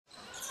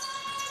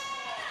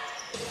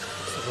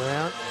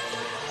Around.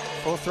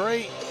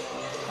 4-3.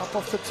 Up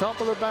off the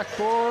top of the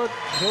backboard.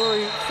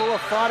 Hillary Fuller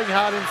fighting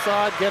hard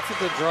inside. Gets it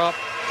to drop.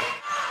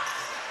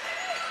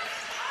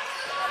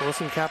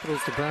 Forcing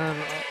Capitals to burn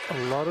a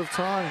lot of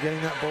time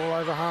getting that ball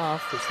over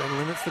half, which then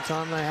limits the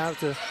time they have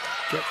to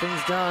get things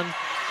done.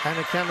 And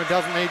the camera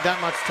doesn't need that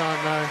much time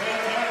though.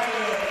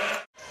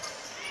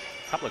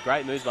 A couple of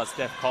great moves by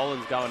Steph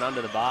Collins going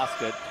under the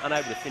basket.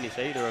 Unable to finish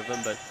either of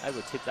them, but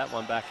able to tip that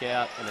one back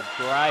out. And a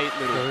great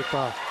little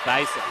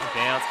basic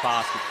bounce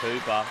pass to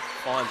Cooper.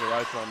 Finds a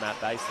rotor on that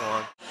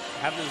baseline.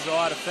 Having the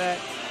desired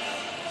effect.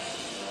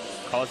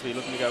 Cosby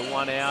looking to go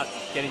one out,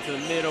 getting to the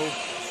middle.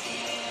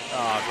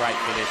 Oh, great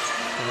finish.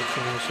 Great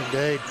finish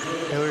indeed.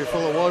 Hillary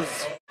Fuller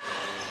was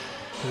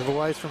a bit of a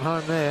ways from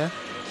home there.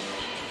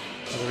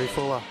 Hillary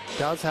Fuller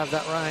does have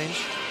that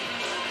range.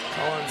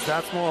 Collins,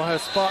 that's more her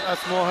spot.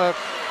 That's more her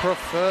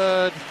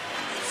preferred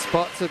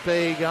spot to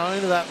be.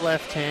 Going to that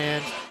left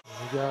hand.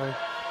 There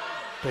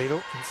we go.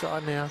 Beadle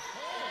inside now.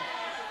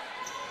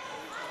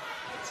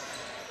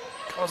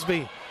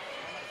 Cosby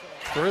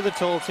through the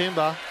tall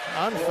timber,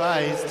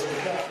 unfazed.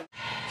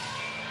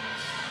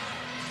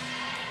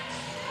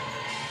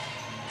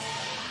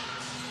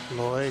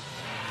 Lloyd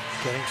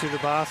getting to the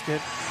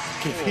basket,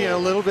 giving a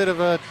little bit of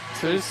a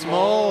too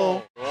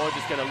small. Roy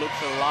just going to look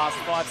for the last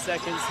 5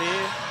 seconds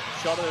here.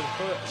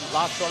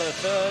 Last shot of the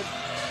third.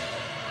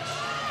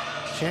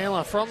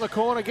 Chandler from the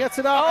corner gets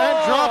it up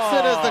and drops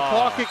it as the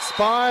clock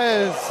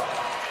expires.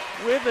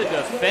 With a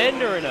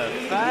defender in her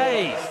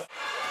face.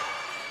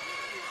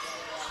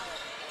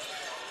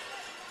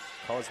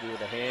 Cosby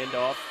with a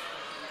handoff.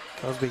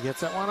 Cosby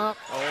gets that one up.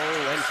 Oh,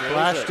 and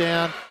splash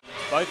down.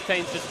 Both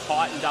teams just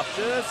tightened up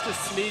just a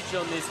smidge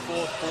on this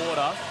fourth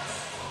quarter.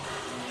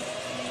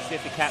 See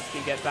if the Caps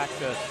can get back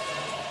to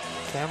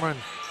Cameron.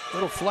 A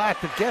little flat,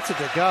 but gets it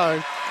to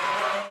go.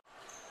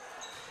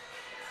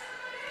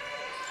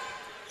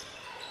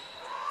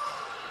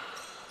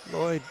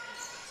 Lloyd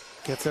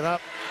gets it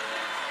up.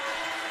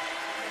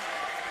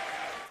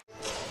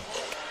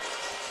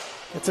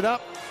 Gets it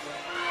up.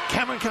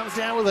 Cameron comes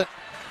down with it.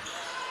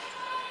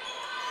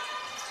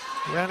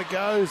 Around it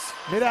goes.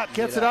 Mid-up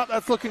gets it up.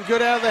 That's looking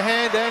good out of the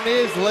hand and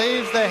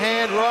leaves the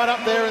hand right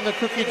up there in the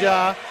cookie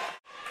jar.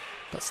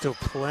 But still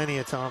plenty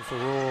of time for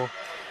Raw.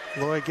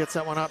 Lloyd gets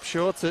that one up,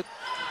 shorts it.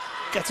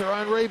 Gets her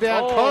own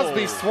rebound.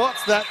 Cosby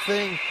swats that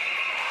thing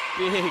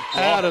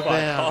out of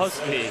bounds.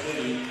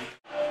 Cosby.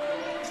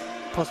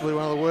 Possibly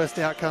one of the worst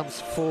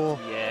outcomes for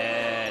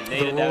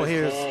the Raw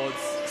here.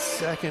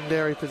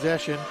 Secondary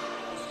possession.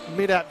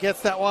 Mid-up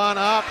gets that one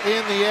up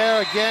in the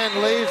air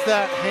again. Leaves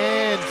that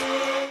hand.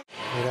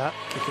 Mid-up,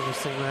 kicking this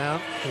thing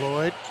around.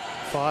 Lloyd,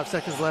 5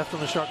 seconds left on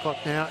the shot clock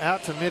now.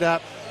 Out to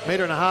mid-up, 1.5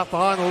 meters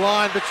behind the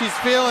line, but she's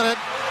feeling it.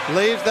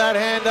 Leaves that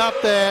hand up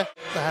there.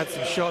 They had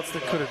some shots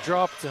that could have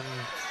dropped, and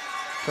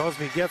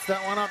Cosby gets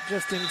that one up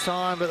just in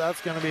time, but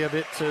that's going to be a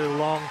bit too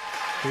long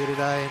here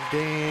today.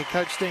 And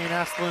Coach Dean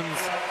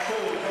Asplin's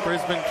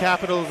Brisbane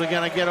Capitals are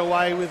going to get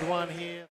away with one here.